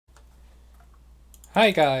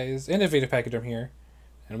Hi guys, Innovative Pachyderm here,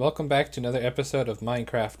 and welcome back to another episode of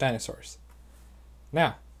Minecraft Dinosaurs.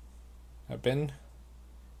 Now, I've been,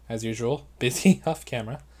 as usual, busy off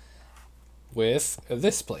camera with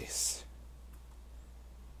this place.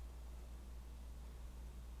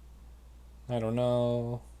 I don't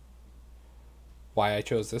know why I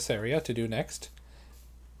chose this area to do next.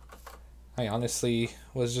 I honestly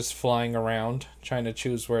was just flying around trying to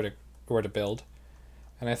choose where to build,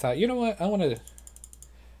 and I thought, you know what, I want to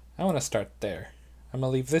start there. I'm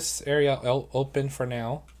gonna leave this area open for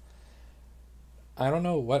now. I don't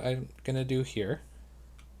know what I'm gonna do here.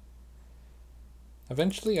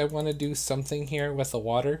 Eventually I want to do something here with the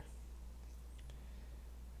water.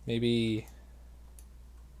 Maybe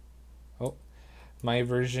my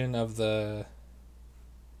version of the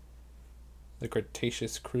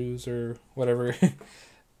Cretaceous cruise or whatever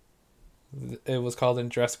it was called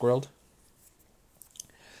in Jurassic World.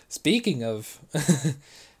 Speaking of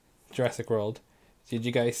Jurassic World, did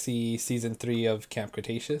you guys see season 3 of Camp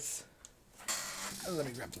Cretaceous? Let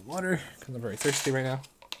me grab some water because I'm very thirsty right now.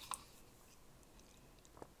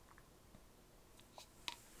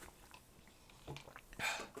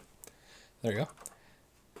 There you go.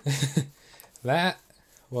 That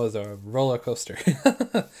was a roller coaster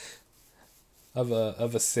of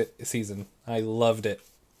a season. I loved it.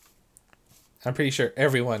 I'm pretty sure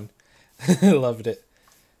everyone loved it.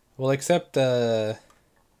 Well, except I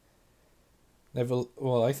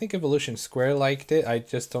think Evolution Square liked it. I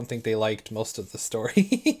just don't think they liked most of the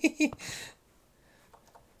story.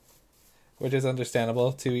 Which is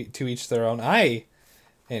understandable, to each their own. I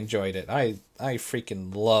enjoyed it. I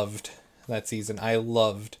freaking loved that season. I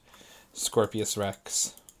loved Scorpius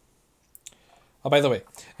Rex. Oh, by the way,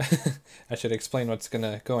 I should explain what's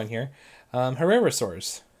gonna go in here.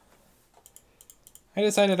 Herrerasaurus. I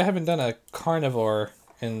decided I haven't done a carnivore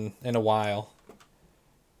in a while.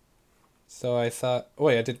 So I thought,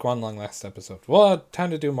 wait, I did Guanlong last episode. Well,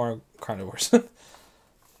 time to do more carnivores.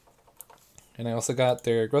 And I also got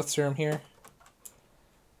their growth serum here.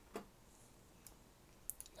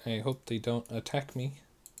 I hope they don't attack me.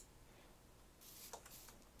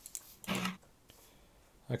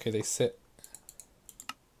 Okay, they sit.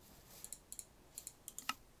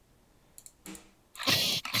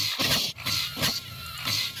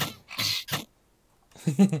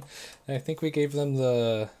 I think we gave them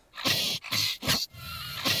the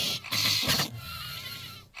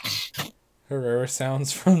Herrera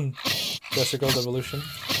sounds from Jurassic World Evolution.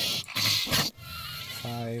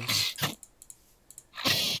 5,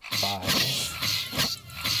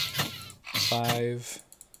 5,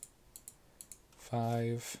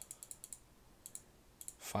 5,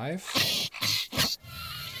 5.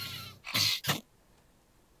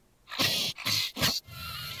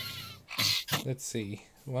 Let's see.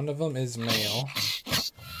 One of them is male.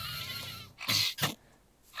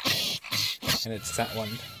 And it's that one.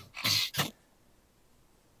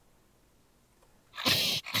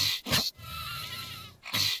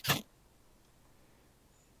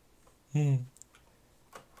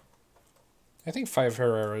 I think 5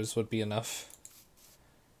 Herreras would be enough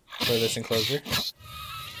for this enclosure.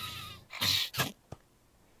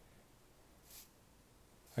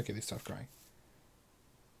 Okay, they stopped growing.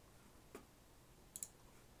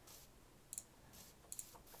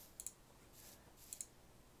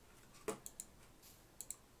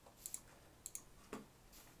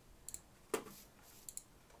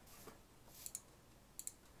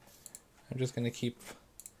 I'm just going to keep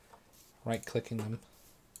right-clicking them.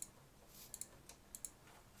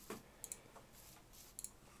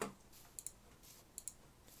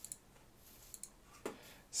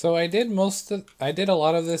 So I did a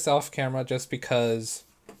lot of this off camera just because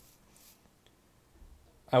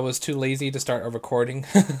I was too lazy to start a recording.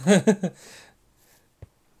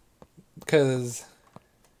 Because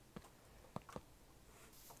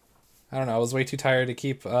I don't know, I was way too tired to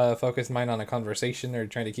keep focused mind on a conversation or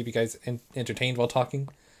trying to keep you guys entertained while talking.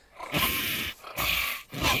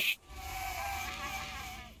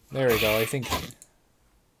 There we go, I think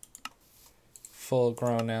full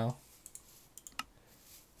grown now.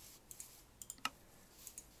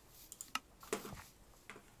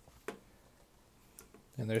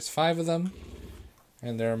 And there's 5 of them,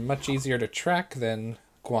 and they're much easier to track than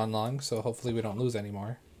Guanlong, so hopefully we don't lose any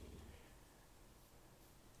more.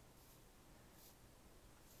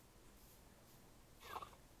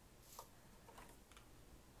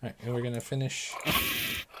 Alright, and we're gonna finish.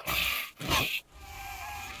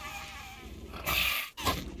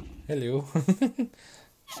 Hello. I'm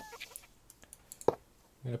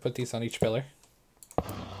gonna put these on each pillar.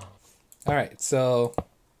 Alright, so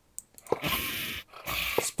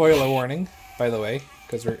spoiler warning, by the way,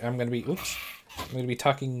 because I'm gonna be I'm gonna be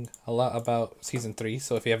talking a lot about season 3.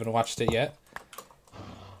 So if you haven't watched it yet,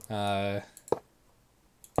 don't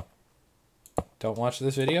watch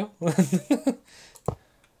this video.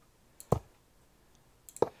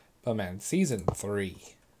 But man, season 3,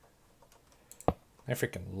 I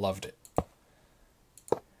freaking loved it.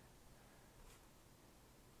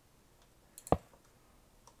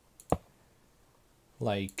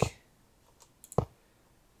 Like,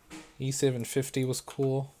 E750 was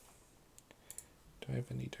cool. Do I have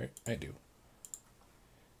any dirt? I do.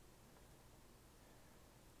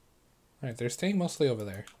 Alright, they're staying mostly over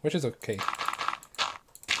there, which is okay.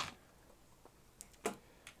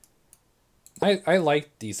 I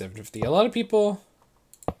liked E750. A lot of people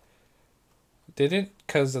didn't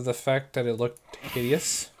because of the fact that it looked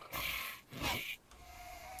hideous.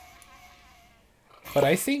 But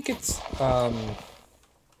I think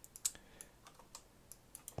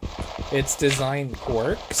its design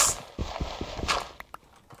works.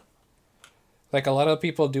 Like, a lot of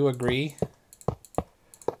people do agree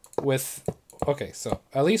with... Okay, so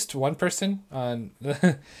at least one person on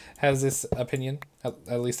has this opinion,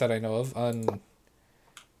 at least that I know of, on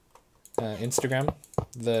Instagram,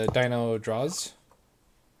 the Dino Draws.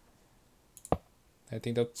 I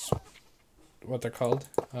think that's what they're called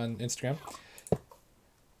on Instagram.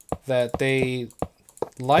 That they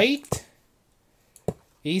liked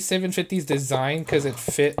E750's design because it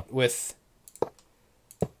fit with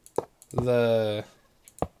the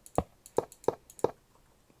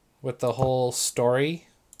whole story,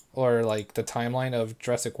 or like the timeline of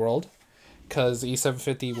Jurassic World, because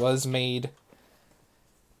E750 was made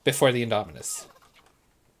before the Indominus.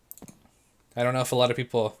 I don't know if a lot of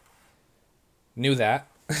people knew that.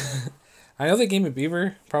 I know the Game of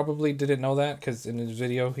Beaver probably didn't know that, because in his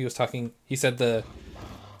video he said the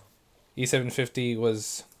E750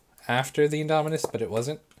 was after the Indominus, but it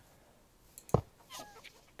wasn't.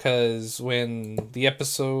 Because when the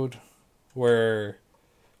episode where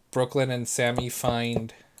Brooklyn and Sammy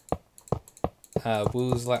find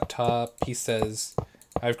Woo's laptop, he says,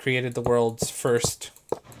 "I've created the world's first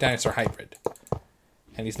dinosaur hybrid."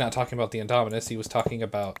 And he's not talking about the Indominus, he was talking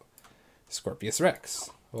about Scorpius Rex,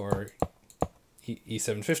 or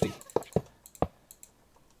E750.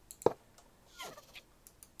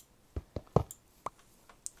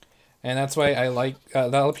 And that's why I like... a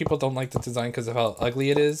lot of people don't like the design because of how ugly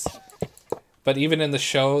it is. But even in the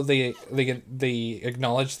show, they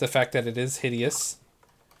acknowledge the fact that it is hideous.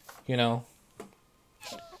 You know?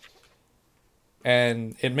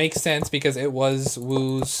 And it makes sense because it was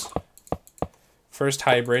Woo's first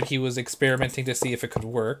hybrid. He was experimenting to see if it could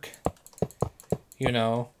work. You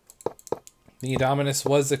know? The Indominus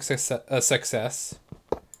was a success.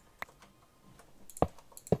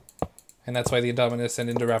 And that's why the Indominus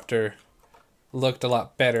and Indoraptor looked a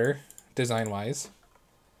lot better, design-wise.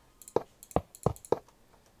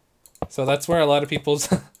 So that's where a lot of people's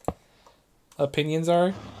opinions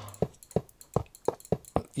are.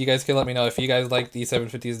 You guys can let me know if you guys like the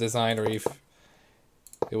E750's design, or if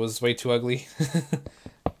it was way too ugly.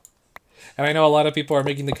 And I know a lot of people are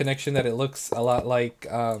making the connection that it looks a lot like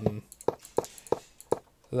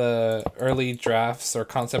the early drafts or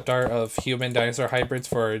concept art of human dinosaur hybrids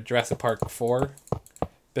for Jurassic Park 4,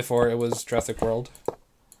 before it was Jurassic World.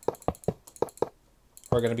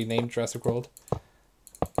 Or going to be named Jurassic World.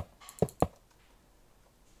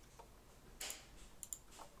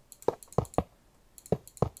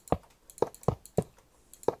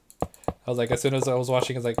 I was like, as soon as I was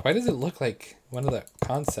watching, I was like, why does it look like one of the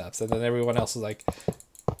concepts? And then everyone else was like,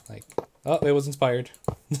 oh, it was inspired.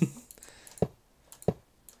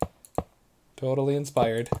 Totally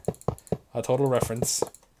inspired. A total reference.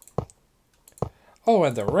 Oh,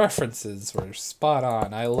 and the references were spot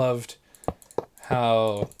on. I loved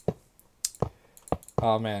how...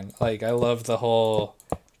 Oh man, like, I loved the whole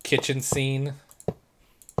kitchen scene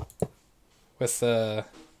with the...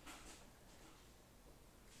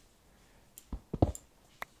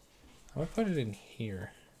 I'm gonna put it in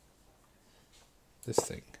here. This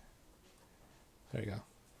thing. There you go.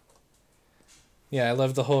 Yeah, I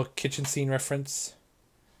love the whole kitchen scene reference.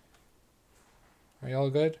 Are y'all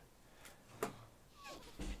good?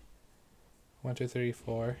 1, 2, 3,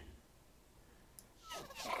 4.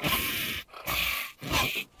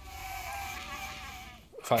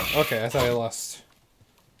 Five. Okay, I thought I lost.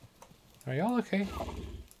 Are y'all okay?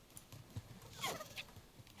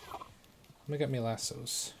 Let me get me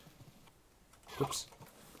lassos. Oops.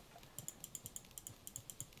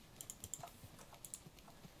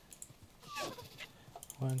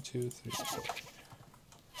 One, two, three, four.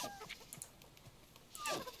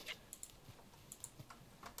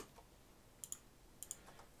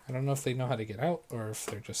 I don't know if they know how to get out or if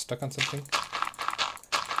they're just stuck on something.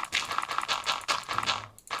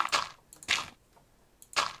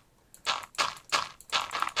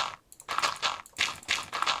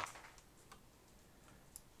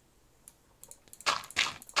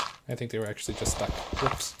 I think they were actually just stuck.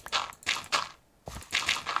 Whoops.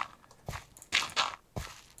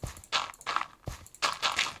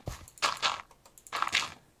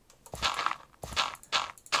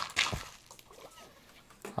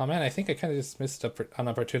 Oh man, I think I kind of just missed an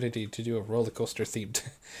opportunity to do a roller coaster themed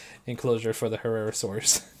enclosure for the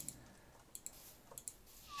Herrerasaurus.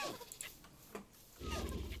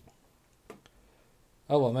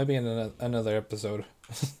 Oh well, maybe in another episode.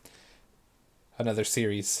 Another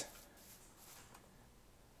series.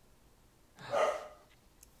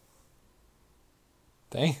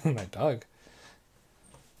 Dang, my dog.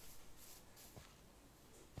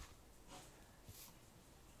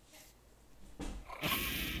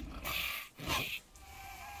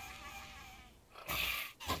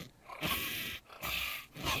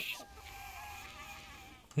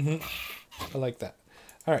 I like that.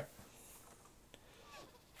 Alright.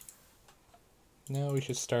 Now we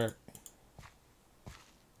should start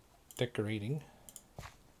decorating.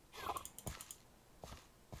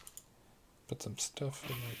 Put some stuff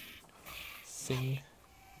in my thing.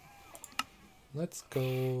 Let's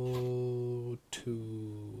go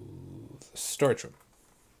to the storage room.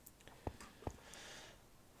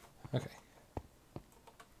 Okay.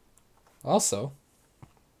 Also,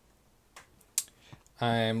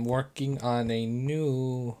 I'm working on a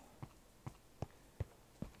new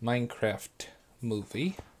Minecraft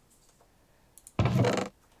movie.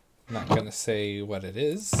 Not gonna say what it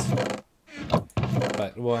is,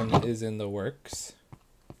 but one is in the works.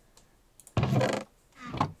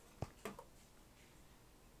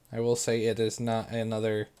 I will say it is not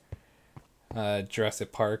another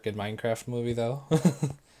Jurassic Park and Minecraft movie though.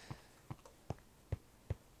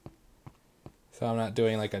 So I'm not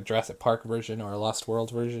doing like a Jurassic Park version or a Lost World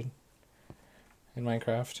version in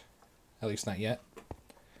Minecraft. At least not yet.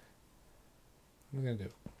 What am I gonna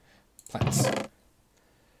do? Plants.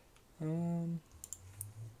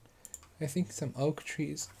 I think some oak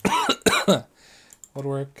trees would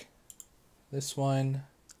work. This one.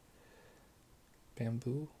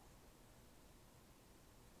 Bamboo.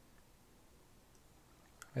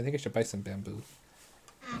 I think I should buy some bamboo.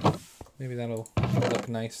 Maybe that'll look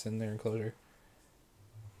nice in their enclosure.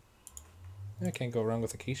 I can't go wrong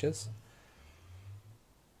with acacias.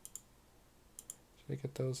 Should I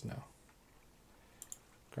get those? No.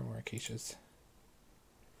 Grab more acacias.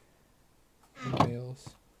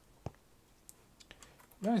 Bales.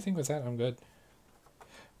 No, I think with that I'm good.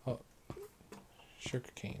 Oh,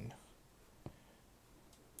 sugarcane.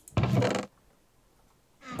 I'm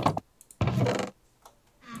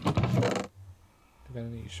gonna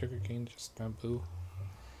need sugarcane, just bamboo.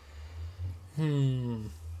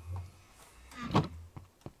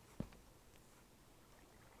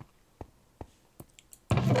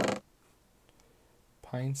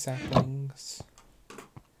 Pine saplings.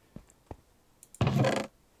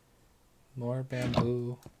 More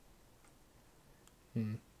bamboo.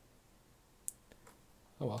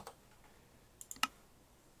 Oh well.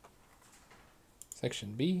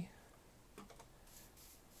 Section B.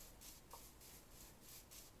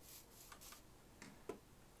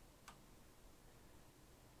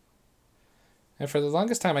 And for the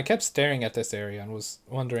longest time I kept staring at this area and was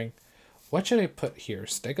wondering, what should I put here?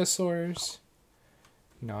 Stegosaurs?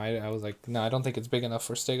 No, I was like, no, I don't think it's big enough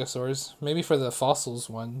for stegosaurs. Maybe for the fossils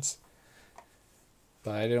ones.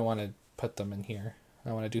 But I didn't want to put them in here.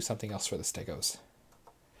 I want to do something else for the stegos.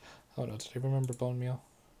 Oh no, did I remember bone meal?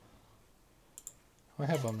 Oh, I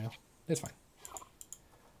have bone meal. It's fine.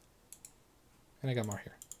 And I got more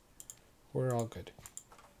here. We're all good.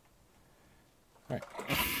 Alright.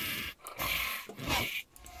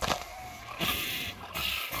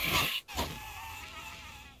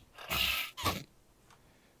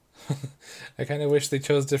 I kind of wish they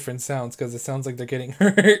chose different sounds because it sounds like they're getting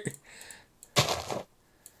hurt.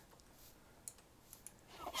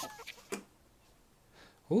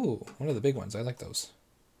 Ooh, one of the big ones. I like those.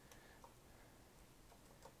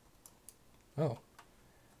 Oh.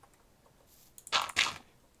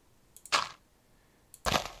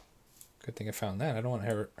 Good thing I found that. I don't want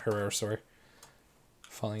a Herrerasaurus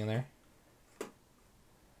falling in there.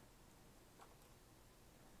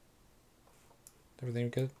 Everything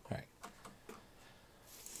good? Alright.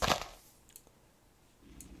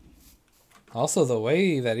 Also, the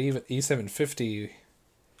way that E750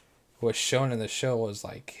 was shown in the show was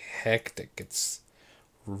like hectic. Its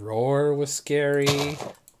roar was scary.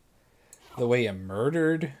 the way it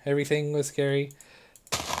murdered everything was scary.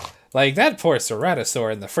 Like, that poor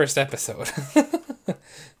Ceratosaur in the first episode.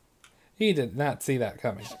 He did not see that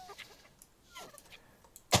coming.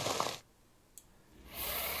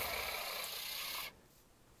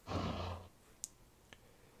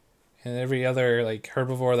 And every other, like,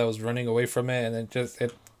 herbivore that was running away from it, and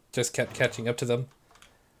it just kept catching up to them.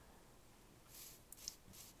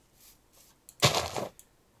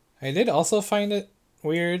 I did also find it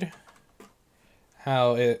weird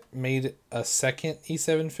how it made a second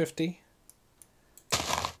E750.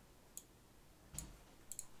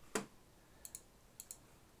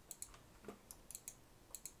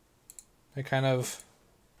 I kind of...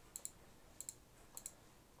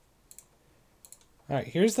 Alright,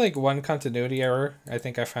 here's like one continuity error I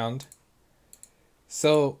think I found.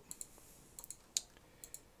 So,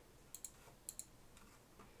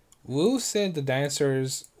 Wu said the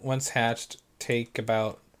dinosaurs, once hatched, take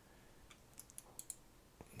about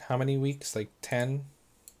how many weeks? Like 10?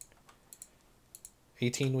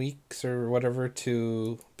 18 weeks or whatever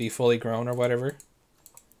to be fully grown or whatever.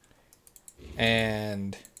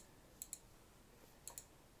 And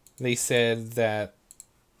they said that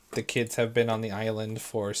the kids have been on the island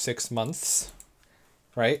for 6 months,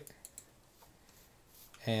 right?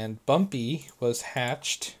 And Bumpy was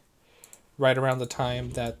hatched right around the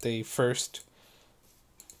time that they first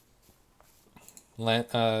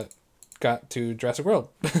got to Jurassic World.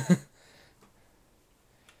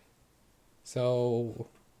 So,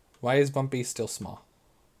 why is Bumpy still small?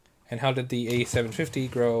 And how did the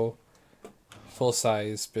A750 grow full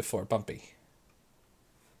size before Bumpy?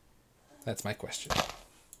 That's my question.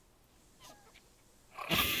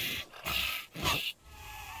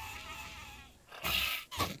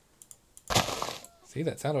 See,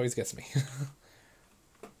 that sound always gets me.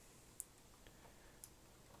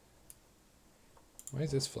 Why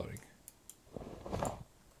is this floating?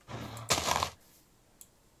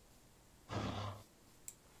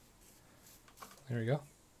 There we go.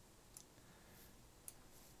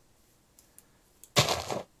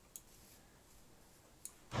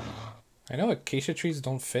 I know acacia trees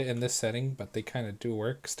don't fit in this setting, but they kind of do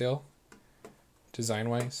work still.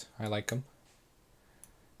 Design-wise, I like them.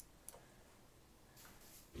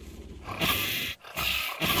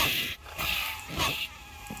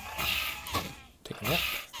 Take me up.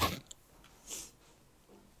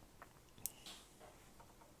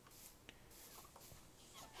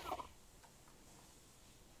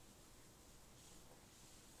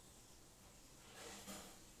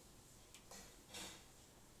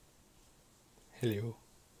 Hello.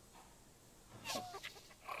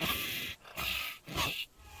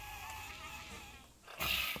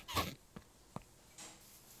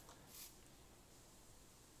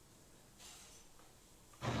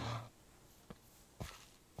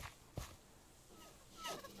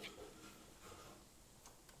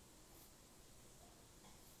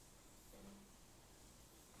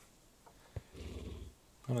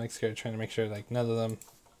 I'm like scared, trying to make sure like none of them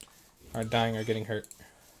are dying or getting hurt.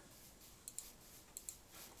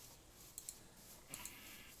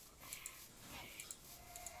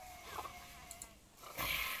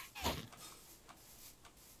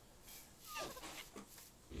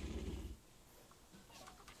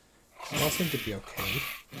 They all seem to be okay.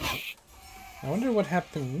 I wonder what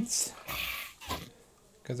happens,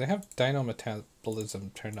 because I have dino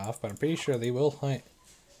metabolism turned off, but I'm pretty sure they will hunt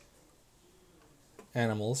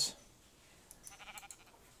animals.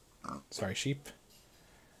 Sorry, sheep.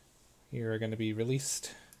 You are going to be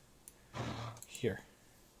released here.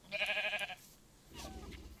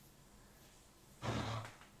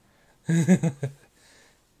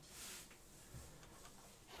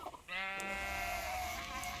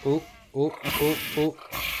 Ooh, ooh, ooh, ooh.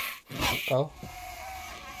 Oh.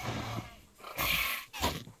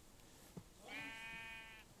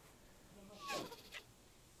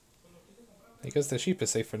 I guess the sheep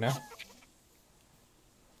is safe for now.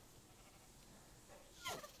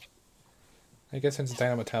 I guess since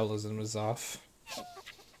dino metabolism is off.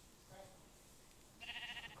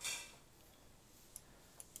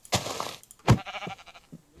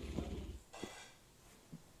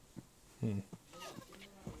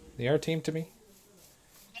 They are tamed to me.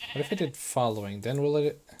 What if I did following? Then will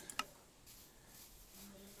it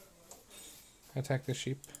attack the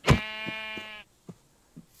sheep?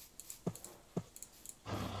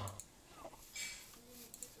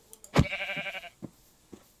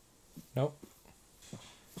 Nope.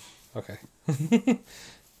 Okay.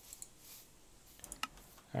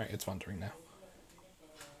 Alright, it's wandering now.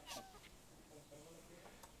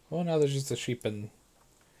 Well, now there's just a sheep in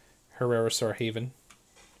Herrerasaurus Haven.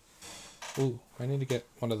 Ooh, I need to get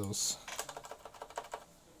one of those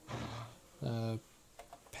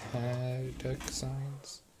Paddock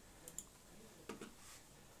signs.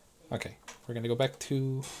 Okay, we're gonna go back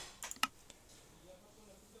to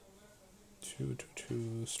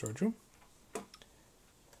storage room.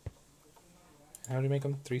 How do you make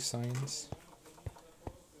them? 3 signs.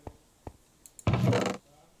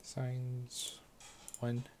 Signs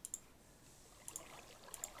 1.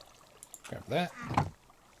 Grab that.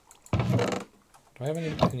 Do I have any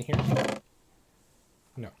in here?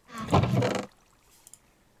 No.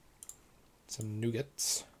 Some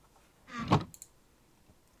nougats.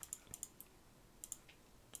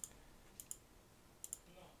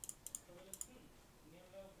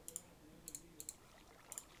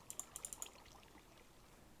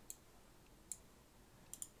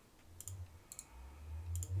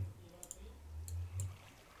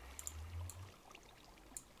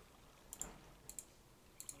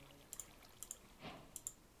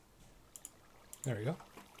 There we go.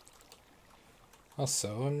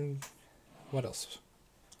 Also, what else?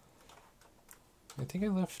 I think I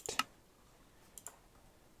left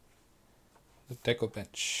the deco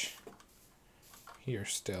bench here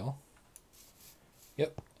still.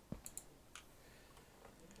 Yep.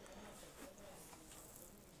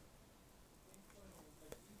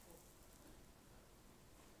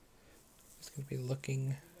 Just gonna be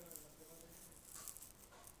looking,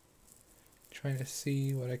 trying to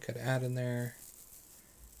see what I could add in there.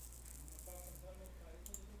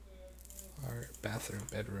 Our bathroom,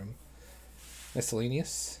 bedroom,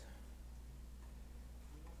 miscellaneous.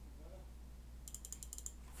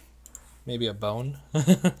 Maybe a bone.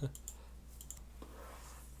 Would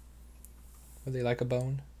they like a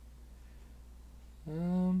bone?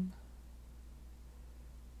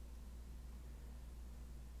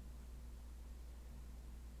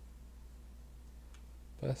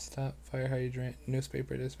 Bus stop, fire hydrant,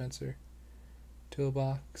 newspaper dispenser,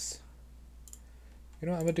 toolbox. You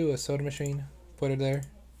know what, I'm gonna do a soda machine, put it there,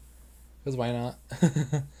 because why not?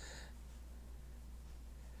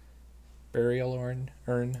 Burial urn,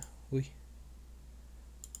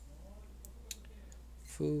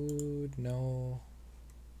 Food, no.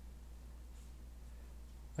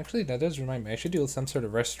 Actually, that does remind me, I should do some sort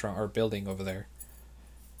of restaurant or building over there.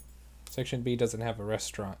 Section B doesn't have a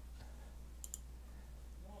restaurant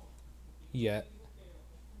yet.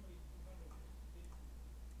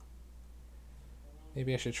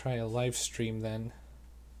 Maybe I should try a live stream then.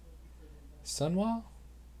 Sunwall?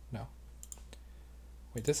 No.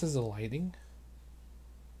 Wait, this is the lighting?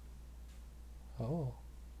 Oh.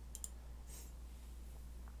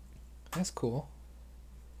 That's cool.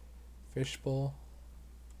 Fishbowl.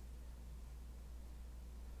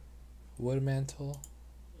 Wood mantle.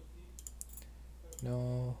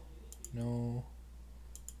 No. No.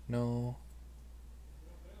 No.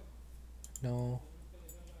 No.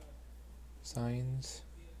 Signs.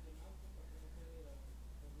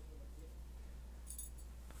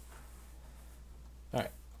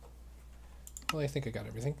 Alright. Well, I think I got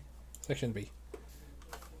everything. Section B.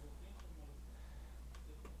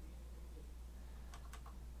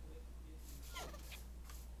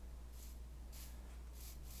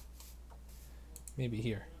 Maybe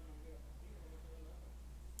here.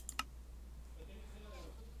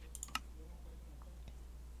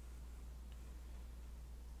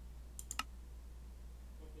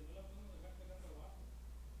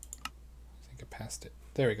 I think I passed it.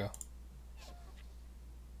 There we go.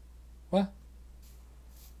 What?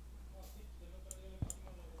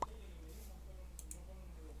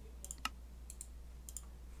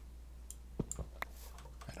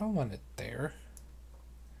 I don't want it there.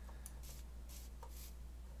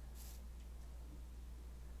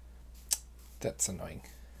 That's annoying.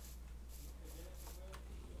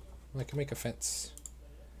 I can make a fence.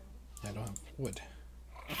 I don't have wood.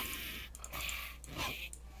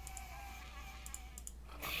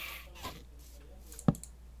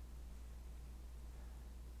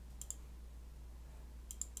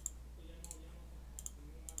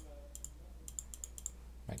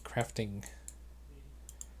 My crafting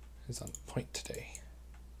is on point today.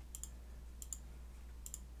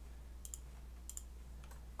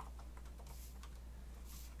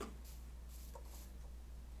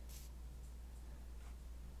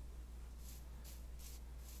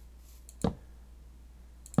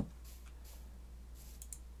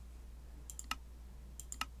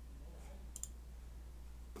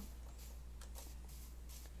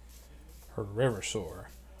 Herrerasaurus.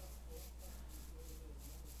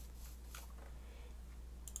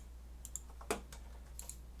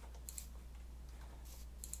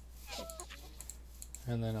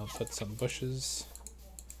 And then I'll put some bushes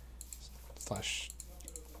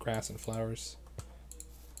 / grass and flowers.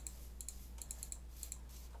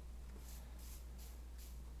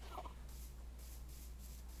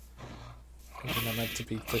 meant to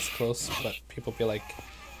be this close, but people be like,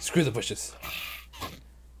 screw the bushes.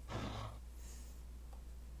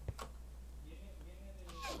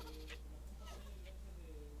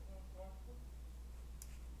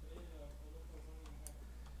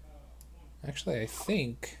 Actually, I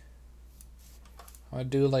think I'll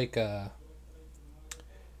do like a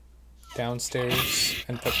downstairs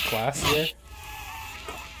and put glass here.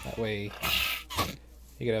 That way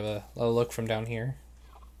you could have a look from down here.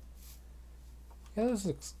 Yeah,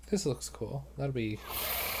 this looks cool. That'll be a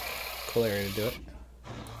cool area to do it.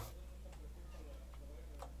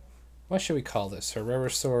 What should we call this?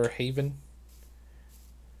 Herrerasaurus Haven?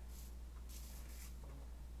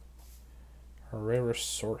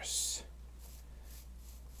 Herrerasaurus.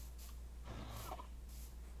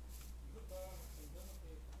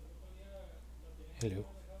 Hello.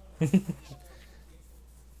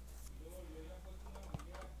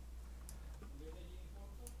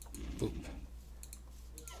 Boop.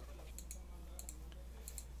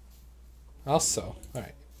 Also,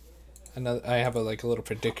 alright. I have a little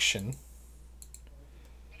prediction.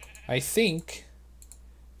 I think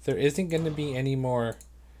there isn't going to be any more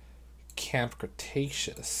Camp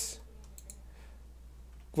Cretaceous.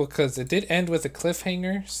 Well, because it did end with a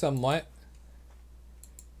cliffhanger, somewhat.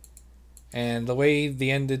 And the way they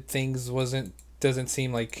ended things doesn't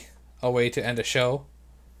seem like a way to end a show.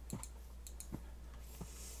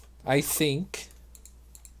 I think,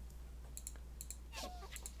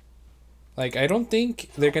 I don't think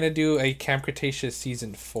they're gonna do a Camp Cretaceous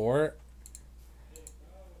season 4.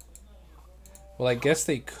 Well, I guess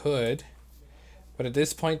they could, but at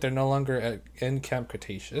this point they're no longer in Camp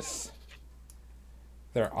Cretaceous.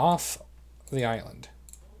 They're off the island.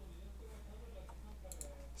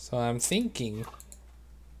 So I'm thinking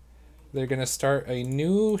they're gonna start a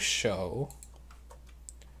new show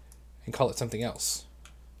and call it something else.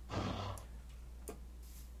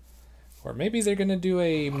 Or maybe they're gonna do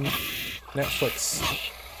a Netflix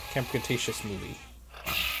Camp Cretaceous movie.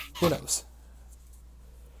 Who knows?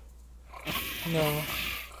 No.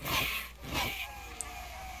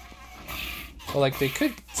 Well, they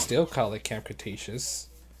could still call it Camp Cretaceous.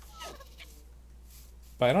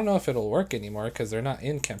 But I don't know if it'll work anymore because they're not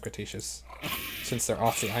in Camp Cretaceous since they're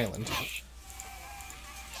off the island.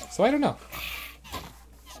 So I don't know.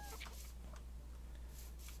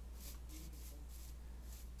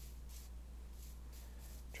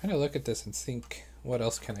 Trying to look at this and think, what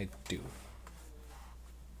else can I do?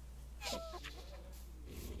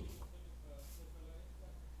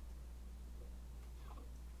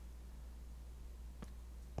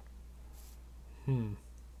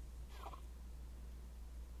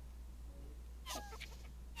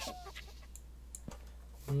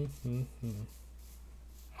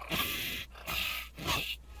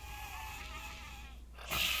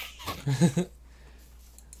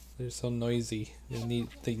 They're so noisy.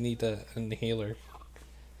 They need an inhaler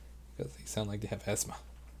because they sound like they have asthma.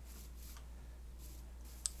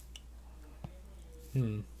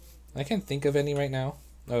 I can't think of any right now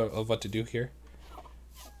of what to do here.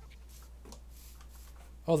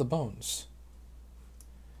 Oh, the bones.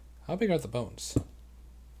 How big are the bones?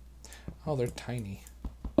 Oh, they're tiny.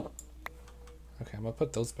 Okay, I'm gonna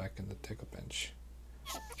put those back in the tickle bench.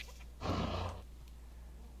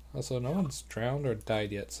 Also, no one's drowned or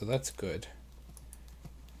died yet, so that's good.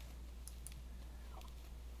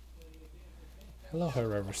 Hello,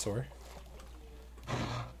 Herrerasaurus.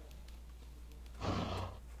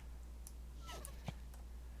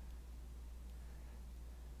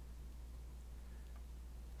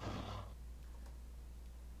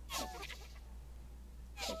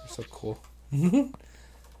 You're so cool.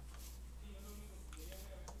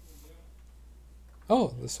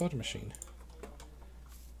 Oh, the soda machine.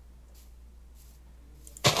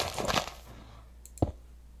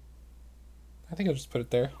 I think I'll just put it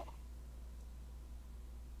there.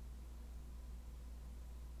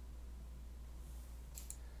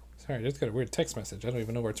 Sorry, I just got a weird text message. I don't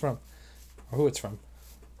even know where it's from or who it's from.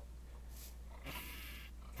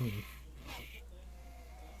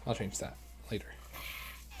 I'll change that later.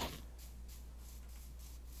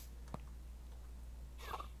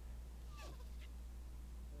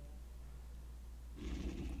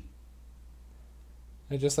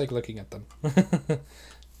 I just like looking at them.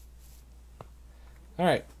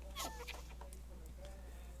 Alright.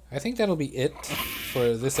 I think that'll be it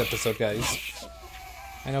for this episode, guys.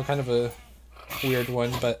 I know, kind of a weird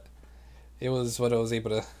one, but it was what I was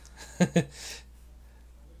able to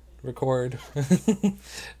record.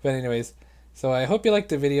 But anyways, so I hope you liked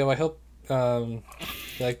the video. I hope you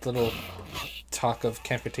liked the little talk of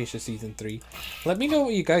Camp Cretaceous Season 3. Let me know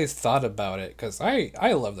what you guys thought about it, because I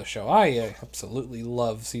love the show. I absolutely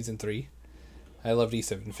love Season 3. I loved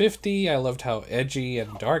E750. I loved how edgy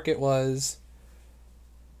and dark it was.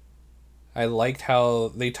 I liked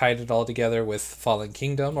how they tied it all together with Fallen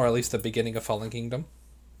Kingdom, or at least the beginning of Fallen Kingdom.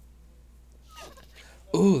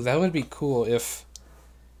 Ooh, that would be cool if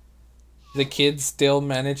the kids still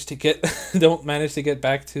manage to get don't manage to get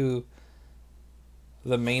back to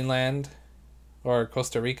the mainland or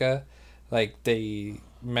Costa Rica, like they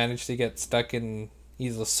manage to get stuck in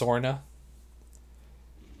Isla Sorna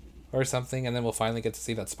or something, and then we'll finally get to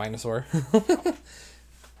see that Spinosaur.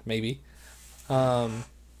 Maybe.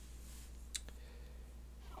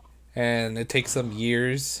 And it takes them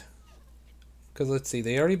years, because let's see,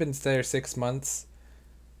 they already been there 6 months.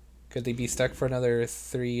 Could they be stuck for another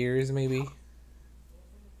 3 years, maybe?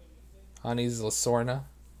 On Isla Sorna?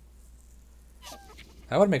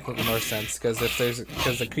 That would make more sense, because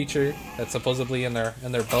the creature that's supposedly in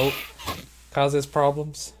their boat causes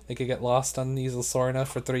problems. They could get lost on Isla Sorna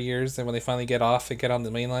for 3 years, and when they finally get off and get on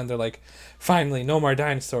the mainland, they're like, finally, no more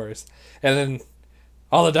dinosaurs. And then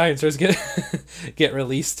all the dinosaurs get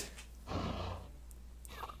released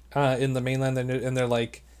in the mainland, and they're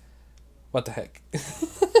like, what the heck?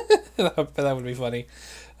 That would be funny.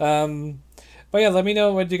 But yeah, let me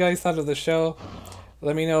know what you guys thought of the show.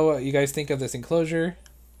 Let me know what you guys think of this enclosure,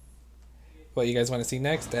 what you guys want to see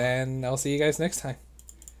next, and I'll see you guys next time.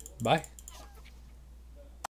 Bye.